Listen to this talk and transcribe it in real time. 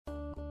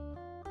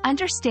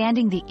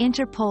Understanding the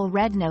Interpol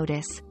Red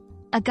Notice,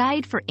 a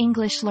guide for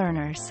English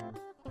learners.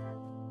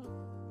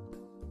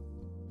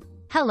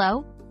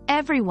 Hello,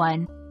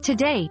 everyone.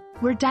 Today,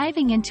 we're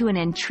diving into an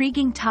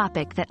intriguing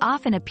topic that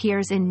often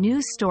appears in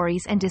news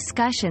stories and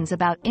discussions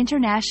about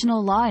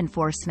international law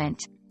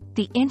enforcement,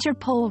 the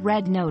Interpol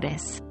Red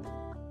Notice.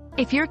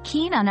 If you're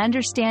keen on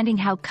understanding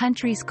how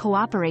countries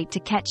cooperate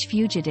to catch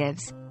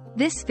fugitives,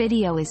 this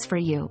video is for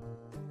you.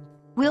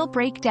 We'll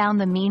break down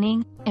the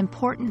meaning,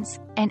 importance,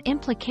 and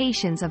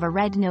implications of a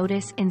red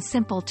notice in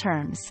simple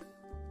terms.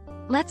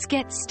 Let's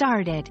get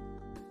started.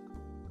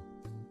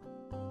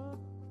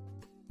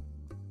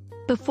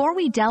 Before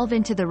we delve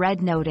into the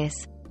red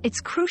notice,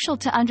 it's crucial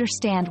to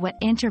understand what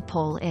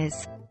Interpol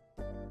is.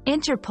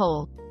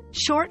 Interpol,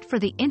 short for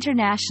the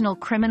International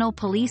Criminal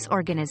Police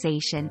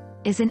Organization,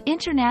 is an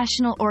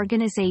international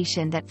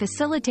organization that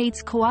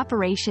facilitates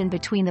cooperation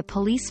between the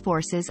police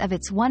forces of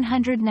its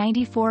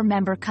 194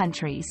 member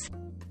countries.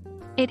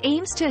 It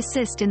aims to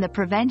assist in the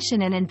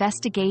prevention and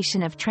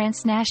investigation of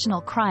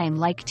transnational crime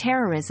like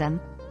terrorism,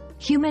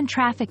 human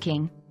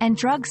trafficking, and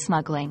drug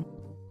smuggling.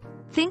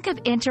 Think of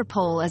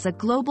Interpol as a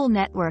global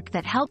network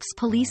that helps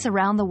police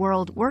around the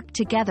world work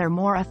together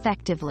more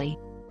effectively.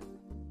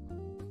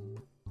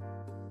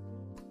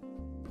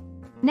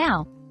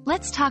 Now,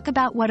 let's talk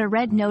about what a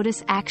red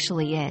notice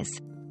actually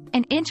is.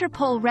 An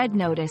Interpol Red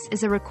Notice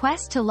is a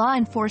request to law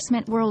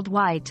enforcement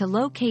worldwide to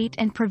locate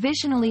and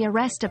provisionally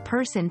arrest a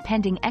person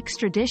pending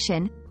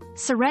extradition,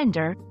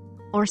 surrender,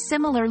 or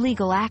similar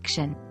legal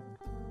action.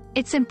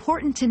 It's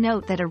important to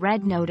note that a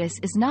red notice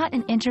is not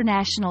an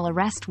international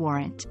arrest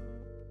warrant.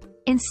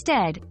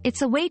 Instead,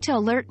 it's a way to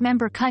alert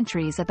member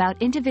countries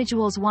about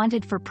individuals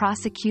wanted for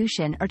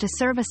prosecution or to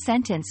serve a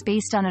sentence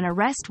based on an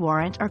arrest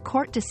warrant or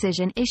court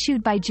decision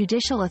issued by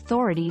judicial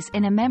authorities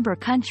in a member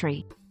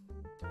country.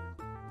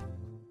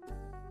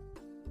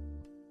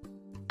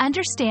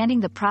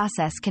 Understanding the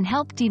process can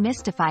help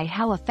demystify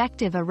how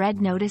effective a red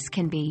notice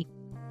can be.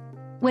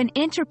 When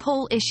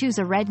Interpol issues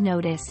a red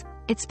notice,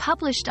 it's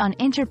published on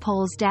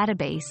Interpol's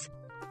database,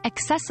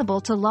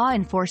 accessible to law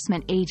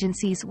enforcement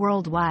agencies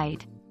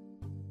worldwide.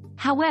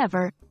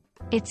 However,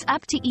 it's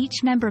up to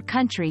each member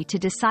country to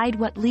decide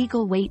what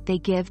legal weight they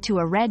give to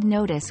a red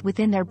notice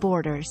within their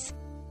borders.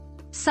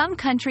 Some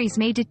countries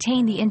may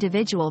detain the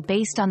individual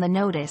based on the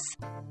notice,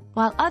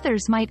 while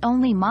others might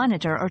only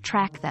monitor or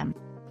track them.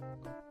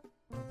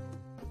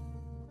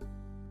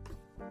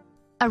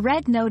 A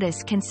red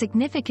notice can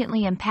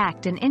significantly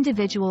impact an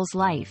individual's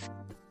life.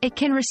 It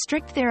can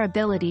restrict their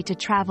ability to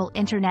travel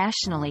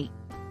internationally,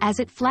 as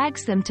it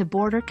flags them to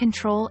border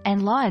control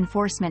and law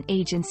enforcement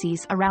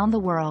agencies around the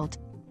world.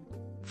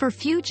 For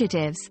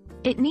fugitives,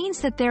 it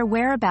means that their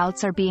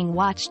whereabouts are being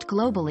watched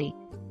globally,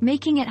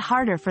 making it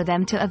harder for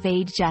them to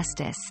evade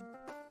justice.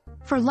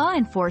 For law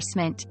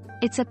enforcement,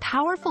 it's a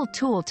powerful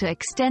tool to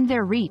extend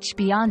their reach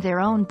beyond their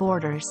own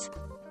borders.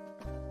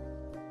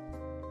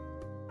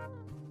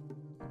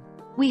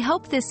 We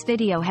hope this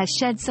video has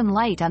shed some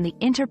light on the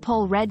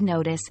Interpol Red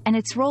Notice and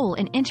its role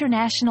in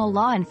international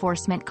law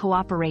enforcement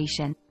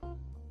cooperation.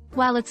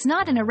 While it's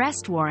not an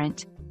arrest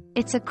warrant,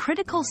 it's a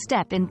critical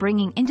step in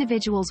bringing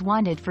individuals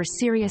wanted for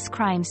serious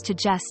crimes to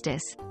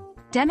justice,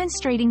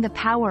 demonstrating the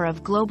power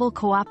of global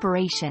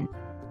cooperation.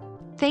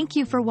 Thank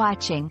you for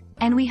watching,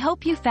 and we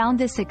hope you found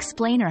this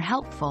explainer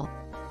helpful.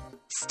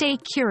 Stay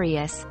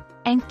curious,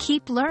 and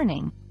keep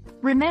learning.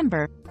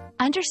 Remember,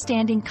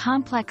 understanding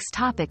complex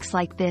topics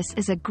like this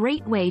is a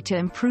great way to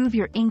improve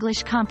your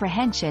English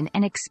comprehension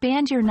and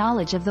expand your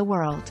knowledge of the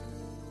world.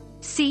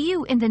 See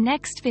you in the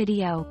next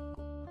video.